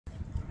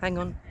hang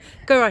on.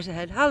 Go right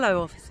ahead.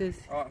 Hello, officers.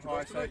 Right,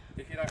 hi, so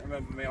if you don't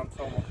remember me, I'm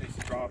Tom on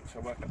PC Branch, I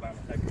work at Land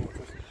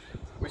Headquarters.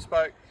 We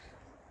spoke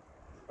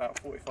about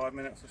 45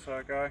 minutes or so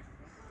ago.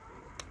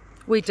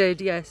 We did,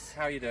 yes.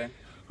 How are you doing?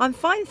 I'm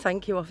fine,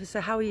 thank you,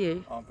 officer. How are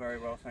you? I'm very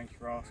well, thank you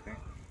for asking.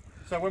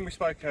 So when we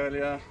spoke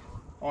earlier,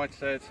 I'd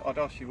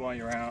asked you why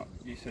you're out.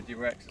 You said you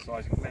were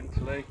exercising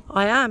mentally.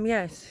 I am,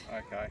 yes.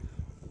 Okay.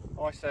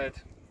 I said,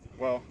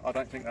 well, I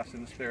don't think that's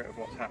in the spirit of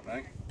what's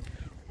happening.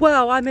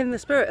 Well, I'm in the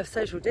spirit of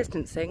social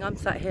distancing. I'm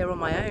sat here on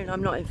my own.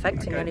 I'm not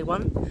infecting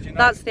anyone. You know,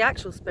 that's the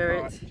actual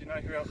spirit. Right. Do you know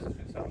who else has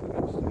been sat on the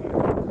bench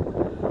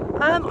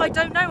today? I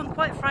don't know, and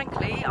quite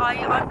frankly,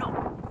 I'm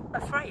not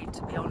afraid,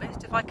 to be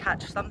honest. If I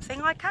catch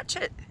something, I catch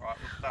it. Right,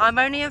 well, I'm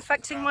only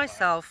infecting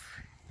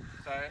myself.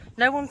 So,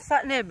 no one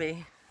sat near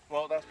me.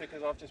 Well, that's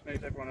because I've just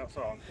moved everyone else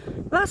on.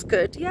 That's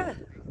good, yeah.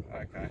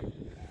 Okay.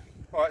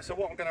 Right, so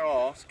what I'm going to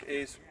ask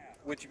is,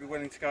 would you be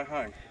willing to go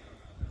home?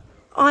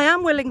 I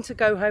am willing to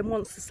go home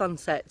once the sun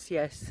sets,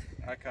 yes.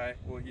 Okay,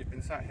 well you've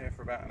been sat here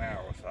for about an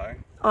hour or so.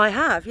 I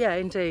have, yeah,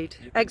 indeed.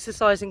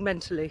 Exercising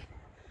mentally.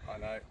 I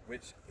know,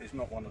 which is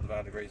not one of the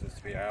valid reasons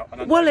to be out.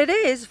 And well, it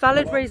is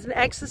valid reason.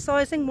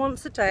 Exercising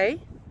once a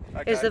day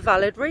is a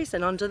valid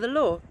reason under the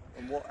law.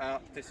 And what our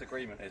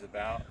disagreement is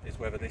about is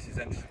whether this is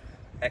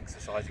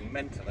exercising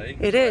mentally.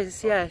 It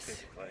is, yes.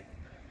 Physically.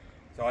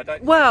 So I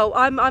don't. Well,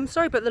 I'm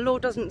sorry, but the law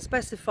doesn't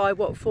specify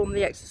what form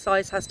the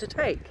exercise has to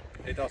take.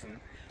 It doesn't.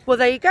 Well,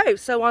 there you go.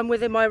 So I'm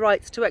within my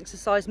rights to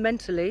exercise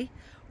mentally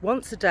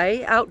once a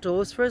day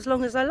outdoors for as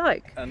long as I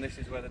like. And this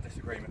is where the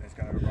disagreement is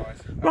going to arise.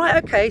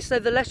 Right, okay, so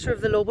the letter of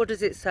the law, what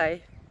does it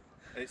say?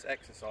 It's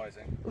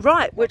exercising.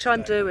 Right, which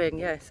I'm doing,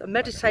 yes. I'm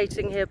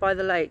meditating here by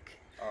the lake,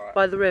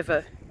 by the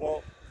river.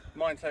 Well,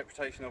 my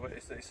interpretation of it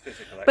is that it's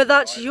physical exercise. But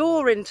that's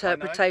your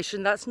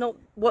interpretation, that's not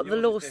what the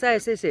law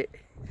says, is it?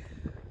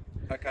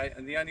 Okay,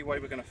 and the only way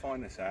we're going to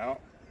find this out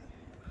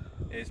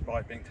is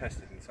by being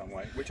tested in some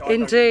way, which I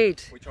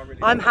Indeed. Which I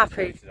really I'm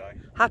happy.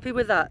 Happy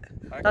with that.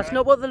 Okay. That's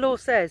not what the law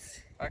says.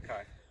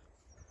 Okay.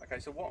 Okay,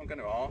 so what I'm going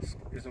to ask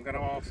is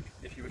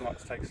if you would like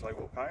to take a slow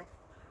walk home.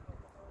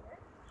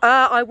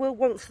 I will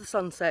once the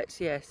sun sets,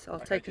 yes. I'll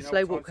take a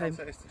slow walk home.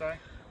 Sunset is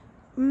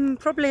today?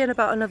 Probably in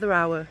about another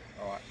hour.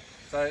 Alright,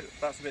 so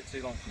that's a bit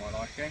too long for my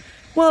liking.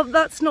 Well,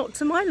 that's not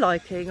to my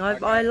liking.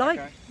 I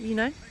like, you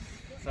know.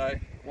 So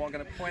what I'm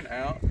going to point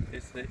out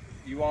is that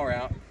you are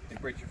out in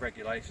breach of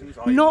regulations.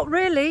 Not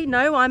really,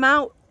 no. I'm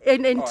out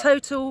in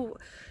total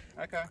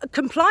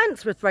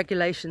compliance with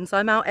regulations.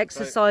 I'm out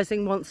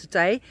exercising once a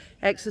day,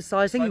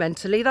 exercising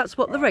mentally. That's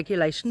what the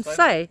regulations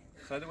say.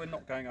 So that we're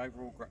not going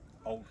over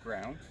old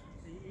ground,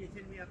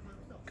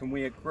 can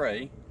we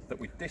agree that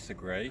we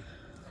disagree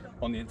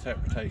on the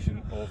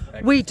interpretation of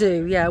exercising? We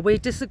do, yeah. We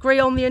disagree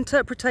on the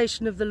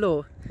interpretation of the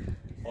law.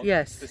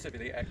 Yes.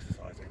 Specifically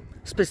exercising.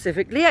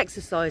 Specifically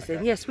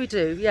exercising, yes we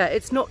do. Yeah,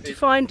 it's not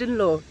defined in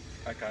law.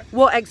 Okay.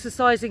 What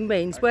exercising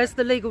means. Where's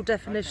the legal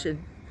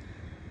definition?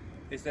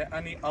 Is there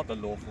any other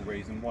lawful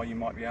reason why you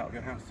might be out of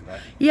your house today?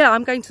 Yeah,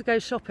 I'm going to go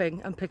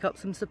shopping and pick up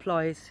some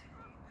supplies.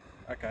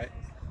 Okay.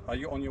 Are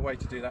you on your way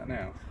to do that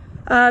now?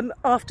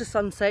 After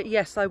sunset,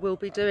 yes, I will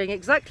be doing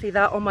exactly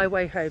that on my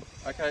way home.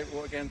 Okay,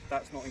 well again,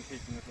 that's not in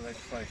keeping with the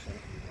legislation.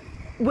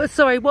 Well,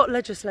 sorry, what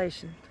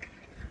legislation?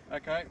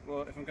 Okay,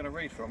 well if I'm going to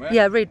read from it.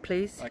 Yeah, read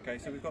please. Okay,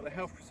 so we've got the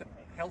health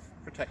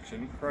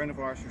protection,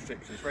 coronavirus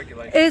restrictions,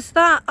 regulations. Is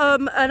that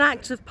an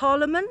act of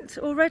parliament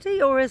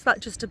already, or is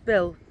that just a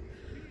bill?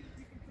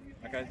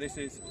 Okay, this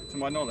is, to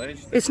my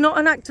knowledge... It's not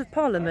an act of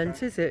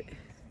parliament, is it?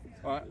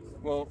 Alright,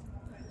 well,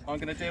 I'm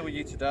going to deal with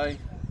you today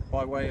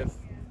by way of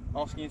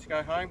asking you to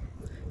go home.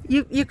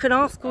 You can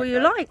ask all you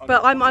like,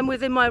 but I'm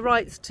within my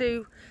rights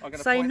to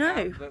say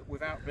no. That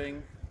without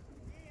being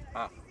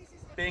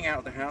out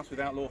of the house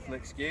without lawful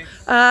excuse.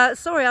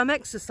 Sorry, I'm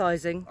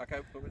exercising.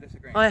 Okay, but we're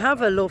disagreeing. I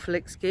have a lawful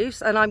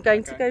excuse, and I'm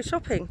going to go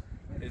shopping.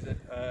 Is it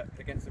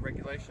against the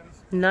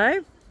regulations?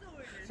 No,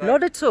 so,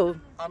 not at all.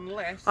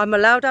 Unless I'm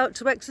allowed out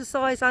to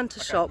exercise and to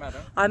shop.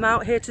 Madam, I'm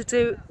out here to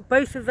do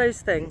both of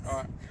those things. All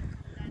right,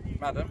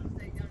 madam.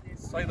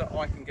 So that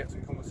I can get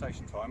some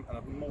conversation time, and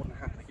I'm more than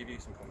happy to give you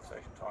some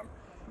conversation time.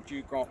 Would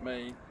you grant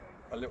me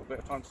a little bit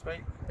of time to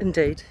speak?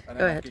 Indeed.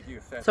 Go ahead. Give you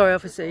a fair Sorry,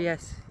 officer.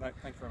 Yes. No,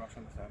 thank you very much for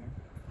understanding.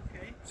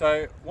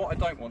 So what I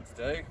don't want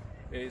to do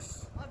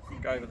is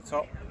go over the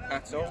top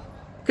at all.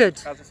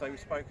 Good. As I say, we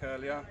spoke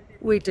earlier.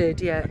 We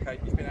did, yeah. Okay,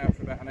 you've been out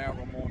for about an hour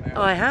or more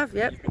now. I have,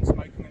 yep. You've been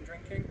smoking and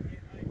drinking?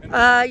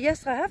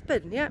 Yes, I have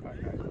been, yeah.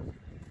 Okay.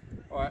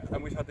 All right,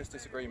 and we've had this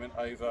disagreement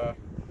over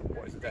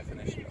what is the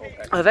definition of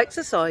exercise. Of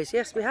exercise,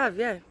 yes, we have,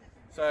 yeah.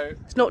 So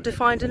it's not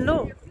defined in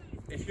law.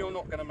 If you're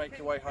not going to make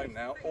your way home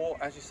now, or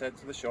as you said,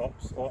 to the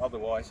shops, or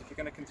otherwise, if you're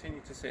going to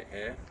continue to sit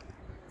here,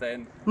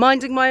 then...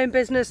 Minding my own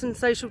business and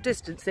social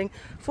distancing.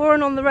 For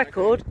and on the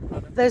record,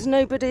 there's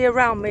nobody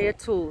around me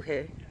at all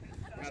here.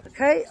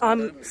 Okay,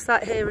 I'm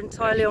sat here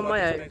entirely on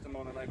my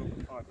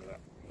own.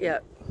 Yeah.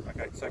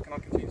 Okay, so can I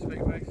continue to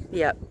speak, please?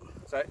 Yeah.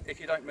 So if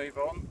you don't move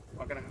on,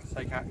 I'm going to have to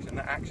take action.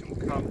 That action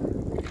will come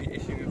if you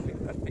issue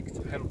a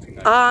fixed penalty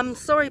notice. I'm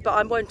sorry, but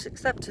I won't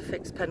accept a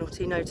fixed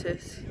penalty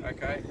notice.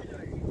 Okay.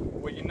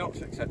 Were you not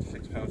to accept a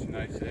fixed penalty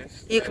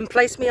notice? You can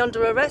place me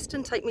under arrest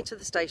and take me to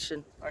the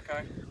station.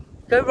 Okay.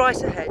 Go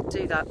right ahead,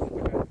 do that.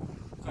 Okay.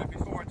 So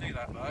before I do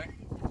that though,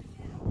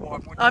 what I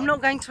would I'm like...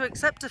 not going to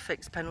accept a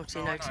fixed penalty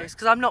No, notice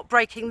because I'm not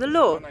breaking the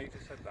law. I know you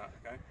just said that,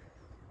 okay?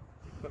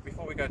 But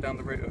before we go down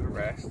the route of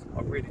arrest,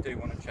 I really do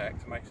want to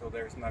check to make sure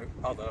there is no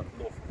other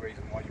lawful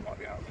reason why you might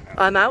be out of the house.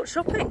 I'm out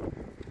shopping.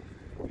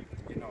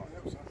 You're not?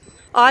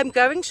 I'm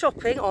going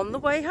shopping on the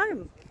way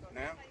home.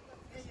 Now?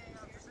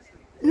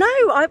 No,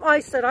 I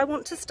said I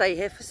want to stay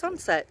here for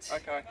sunset.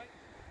 Okay.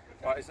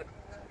 Right, is it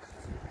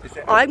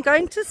I'm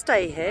going to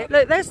stay here.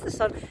 Look, there's the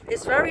sun.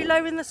 It's very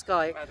low in the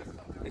sky. Madam,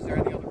 is there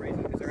any other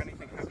reason? Is there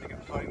anything happening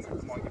at home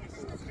that might give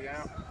you cause to be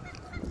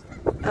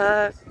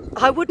out?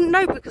 I wouldn't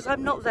know because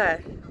I'm not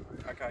there.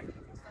 Okay.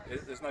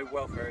 There's no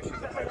welfare issues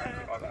at home or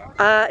anything like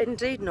that?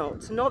 Indeed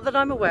not. Not that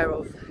I'm aware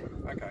of.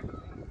 Okay.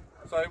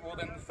 So, well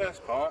then the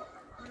first part,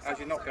 as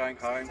you're not going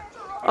home...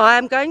 I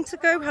am going to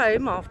go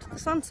home after the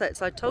sun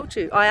sets. I told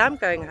you. I am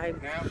going home.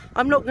 Now?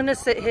 I'm not going to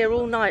sit here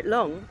all night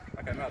long.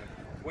 Okay, madam.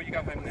 Will you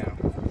go home now?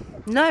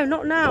 No,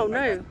 not now, Okay.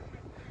 no.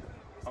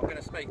 I'm going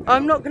to speak now.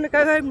 I'm not going to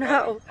go home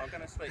now. I'm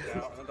going to speak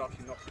now and ask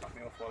you not to cut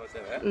me off while I do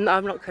it. No,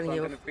 I'm not So cutting I'm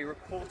you going off. to be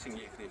reporting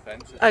you for the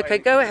offence. Okay,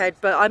 go ahead,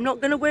 but I'm not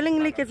going to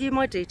willingly give you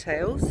my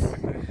details.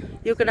 Okay.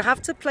 You're going to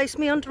have to place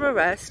me under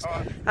arrest All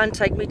right. and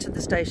take me to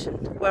the station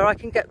where I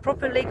can get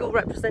proper legal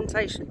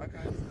representation. Okay.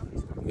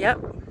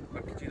 Yep,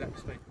 But could you let me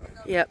speak, please?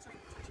 yep.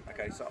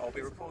 Okay, so I'll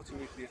be reporting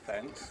you for the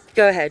offence.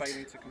 Go ahead.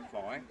 Failing to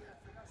comply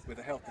with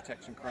the health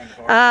protection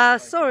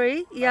coronavirus.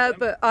 Sorry, yeah,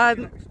 Madam, but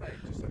could you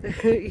let me speak? Just a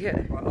second. yeah.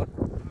 Right,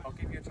 I'll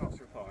give you a chance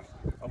to reply.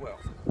 I will.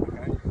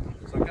 Okay.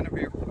 So I'm going to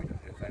be reporting you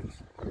for the offence.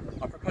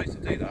 I propose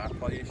to do that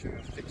by the issuing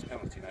of a fixed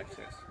penalty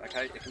notice.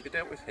 Okay. It can be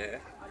dealt with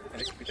here,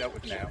 and it can be dealt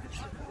with now.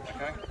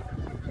 Okay.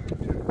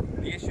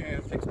 The issuing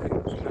of a fixed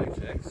penalty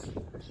notice,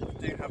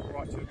 you do have a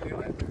right to appeal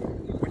it.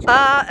 Which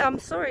I'm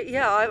sorry,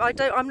 yeah, I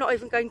don't. I'm not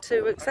even going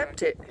to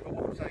accept it. But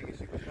what I'm saying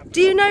is you would have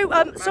Do you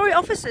know? Sorry,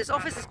 officers,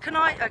 can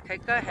I? Okay,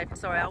 go ahead.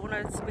 Sorry, I want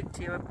to speak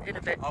to you in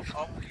a bit. I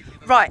will give you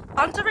the Right,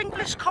 under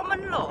English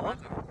common law.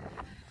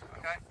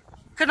 Okay.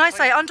 Can I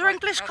say, under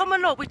English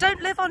common law, we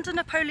don't live under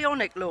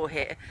Napoleonic law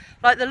here.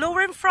 Like the law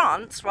in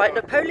France, right,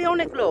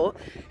 Napoleonic law,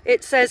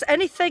 it says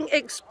anything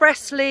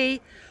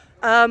expressly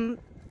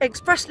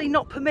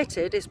not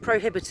permitted is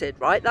prohibited,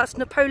 right? That's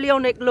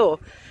Napoleonic law.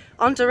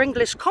 Under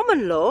English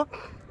common law,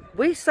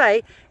 we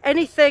say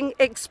anything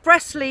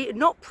expressly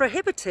not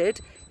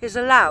prohibited is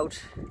allowed.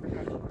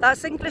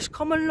 That's English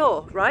common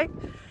law, right?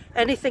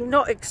 Anything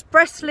not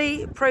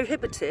expressly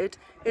prohibited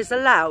is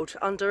allowed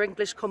under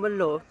English common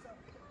law.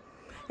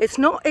 It's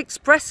not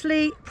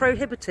expressly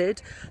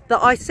prohibited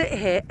that I sit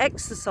here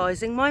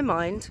exercising my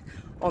mind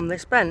on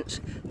this bench.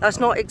 That's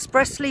not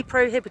expressly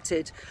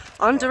prohibited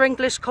under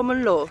English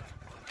common law.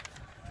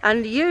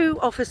 And you,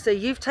 officer,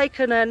 you've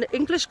taken an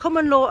English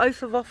common law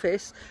oath of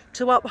office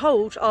to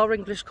uphold our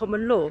English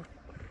common law.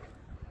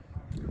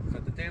 So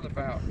the deal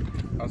about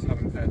us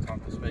having fair time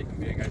to speak and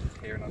being able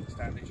to hear and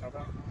understand each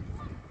other.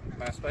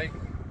 May I speak?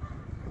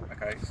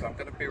 Okay, so I'm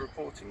going to be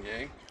reporting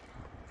you.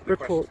 For the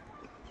Report.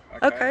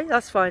 question, Okay,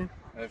 that's fine.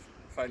 of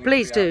failing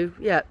Please to be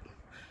do, yeah.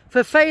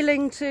 For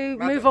failing to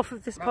Madam, move off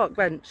of this madam, park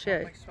bench, yeah.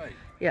 Let me speak.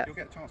 Yeah. You'll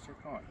get a chance to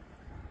reply.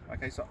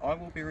 Okay, so I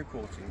will be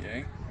reporting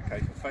you, okay,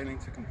 for failing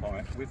to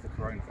comply with the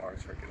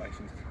coronavirus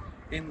regulations.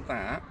 In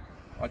that,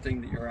 I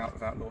deem that you're out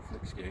without lawful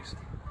excuse.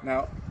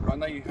 Now, I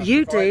know you have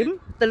You provided, deem,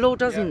 the law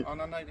doesn't. Yeah,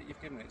 and I know that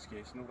you've given an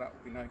excuse and all that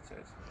will be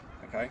noted,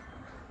 okay?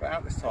 But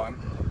at this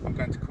time, I'm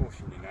going to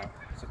caution you now.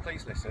 So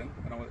please listen,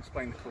 and I will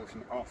explain the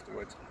caution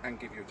afterwards and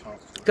give you a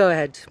chance to Go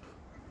ahead.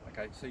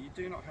 Okay, so you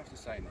do not have to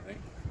say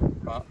anything,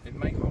 but it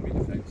may harm your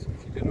defence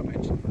if you do not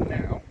mention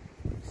now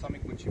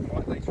something which you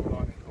might later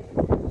rely in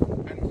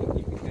court. Anything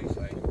you can do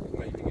say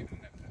may be given in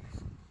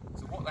evidence.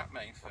 So what that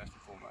means, first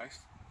and foremost,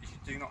 is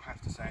you do not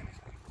have to say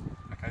anything.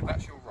 Okay,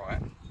 that's your right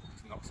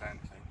to not say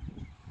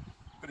anything.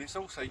 But it's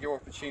also your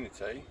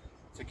opportunity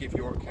to give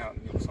your account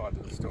and your side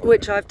of the story.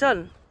 Which I've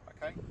done.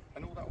 Okay,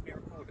 and all that will be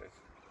recorded.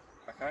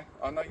 Okay,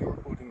 I know you're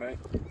recording me.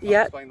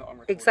 Yeah, explain that I'm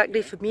recording exactly,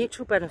 you. for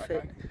mutual benefit.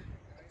 Okay.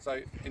 So,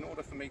 in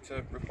order for me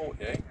to report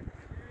you,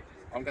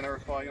 I'm going to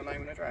require your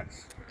name and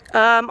address.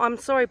 I'm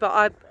sorry,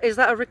 but is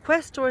that a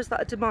request or is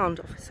that a demand,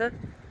 officer?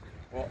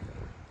 Well,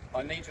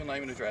 I need your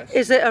name and address.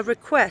 Is it a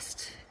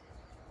request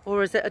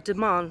or is it a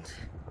demand?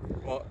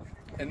 Well,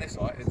 in this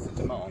light, it's a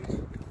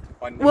demand.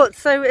 What?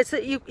 So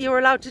you're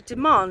allowed to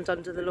demand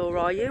under the law,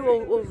 are you,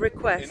 or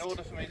request? In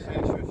order for me to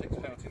issue a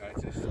fixed penalty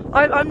notice.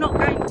 I'm not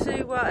going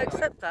to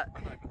accept that. I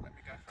know, but let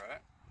me go for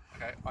it.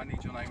 Okay, I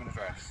need your name and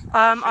address.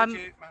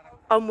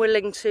 I'm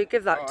willing to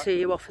give that All right. to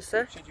you,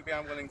 officer. Should you be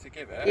unwilling to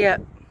give it, Yeah.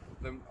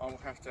 then I'll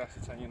have to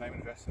ascertain your name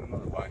and address in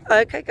another way.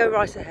 Okay, go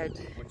right ahead.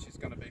 Which is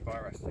going to be by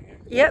arresting you.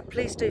 Yeah,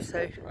 please do so.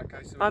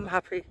 Okay, so I'm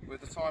happy.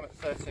 With the time at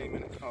 13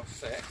 minutes past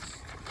 6,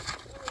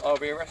 I'll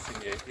be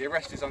arresting you. The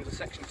arrest is under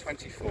section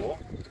 24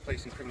 of the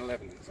Police and Criminal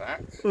Evidence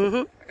Act.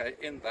 Mhm. Okay,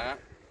 in that,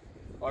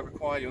 I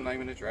require your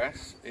name and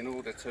address in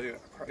order to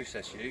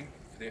process you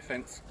for the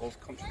offence of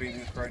contravening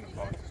the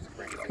coronavirus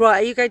regulations.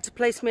 Right, are you going to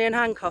place me in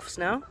handcuffs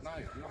now? No,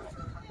 I'm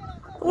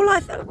not. Well,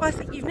 I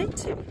think you need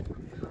to.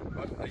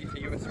 Are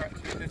you a threat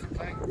to me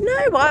physically? No,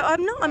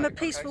 I'm not. I'm a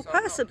peaceful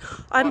person.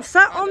 I'm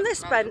sat on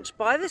this bench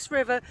by this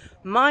river,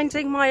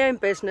 minding my own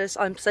business.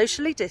 I'm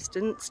socially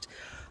distanced.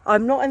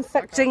 I'm not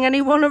infecting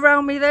anyone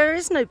around me. There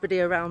is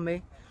nobody around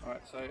me.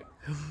 Alright, so,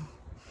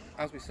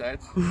 as we said,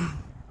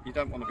 you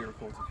don't want to be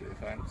reported for the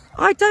offence.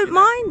 I don't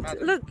mind.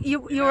 Madam, Look,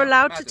 you're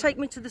allowed to take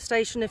me to the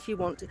station if you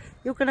want to.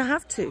 You're going to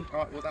have to.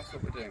 Alright, well that's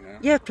what we're doing now.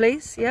 Yeah,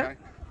 please. Yeah. Okay.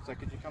 So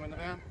could you come in the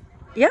van?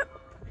 Yep.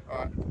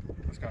 Alright,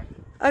 let's go.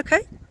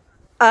 Okay.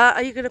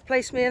 Are you going to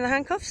place me in the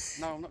handcuffs?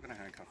 No, I'm not going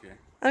to handcuff you.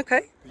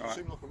 Okay. You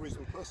seem like a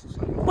reasonable person, so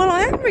Well,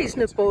 I am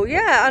reasonable,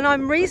 yeah, and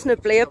I'm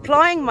reasonably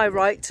applying my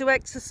right to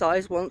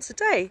exercise once a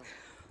day.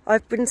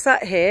 I've been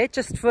sat here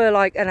just for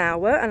like an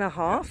hour and a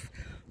half,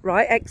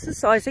 right,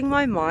 exercising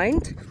my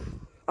mind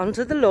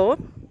under the law.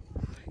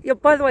 Yeah,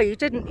 by the way, you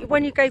didn't,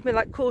 when you gave me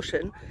that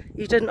caution,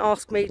 you didn't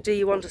ask me, do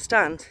you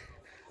understand?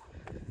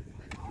 would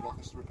you like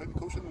us to repeat the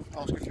caution and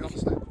ask if you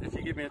understand? If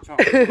you give me a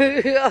chance.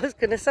 I was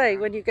going to say,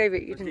 when you gave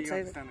it, you didn't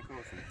say that. understand the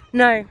caution?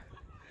 No,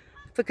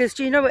 because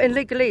do you know what in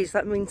legalese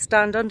that means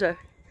stand under?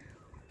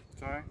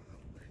 Sorry?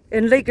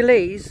 In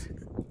legalese,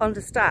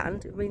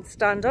 understand, it means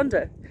stand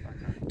under.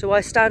 Do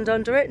I stand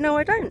under it? No,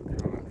 I don't.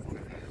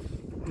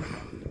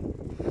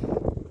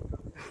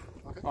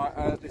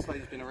 Alright, this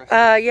lady's been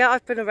arrested. Yeah,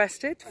 I've been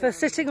arrested for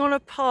sitting on a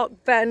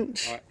park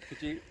bench. Alright,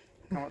 could you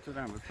come up to the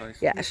van, please?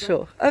 Yeah,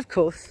 sure, of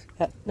course,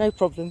 yeah, no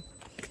problem.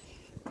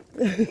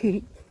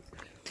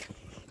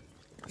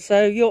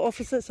 So, your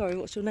officer, sorry,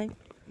 what's your name?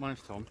 My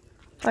name's Tom.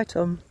 Hi,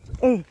 Tom.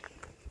 You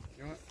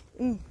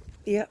alright?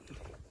 Yeah.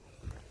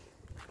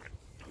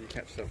 You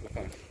kept yourself on the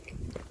phone.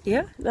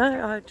 Yeah,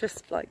 no, I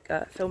just like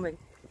filming.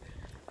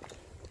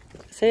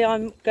 See,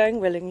 I'm going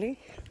willingly.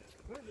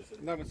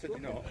 No one said you're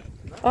not.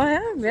 I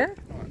am, yeah.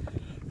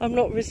 I'm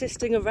not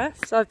resisting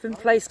arrest. I've been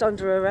placed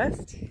under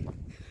arrest.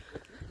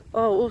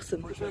 Oh,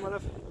 awesome. What's your name, my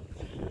love?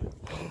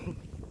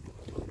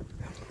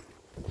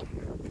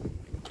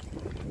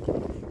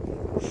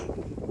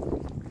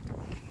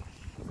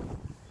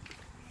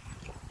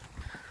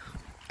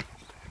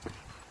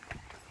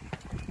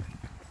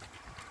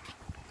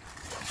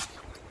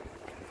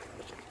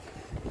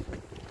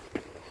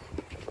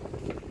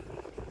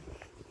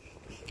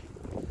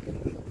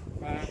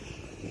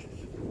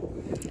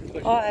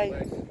 Hi.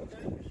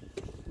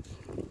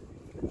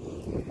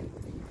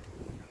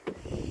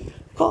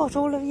 God,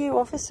 all of you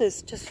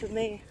officers, just for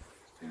me.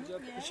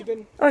 Has she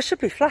been? I should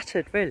be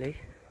flattered, really.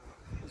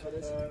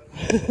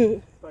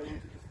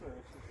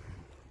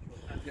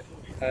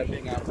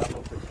 Being out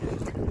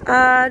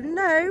that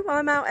No,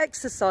 I'm out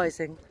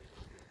exercising.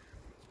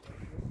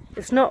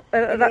 It's not,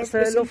 that's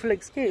a lawful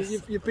excuse.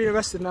 You've been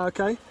arrested now,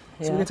 okay? So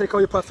Yeah. we're going to take all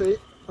your property,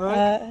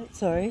 alright?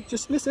 Sorry.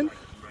 Just listen,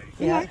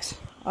 Yeah. relax.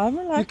 I'm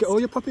You relaxed. get all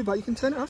your property back, you can turn it off.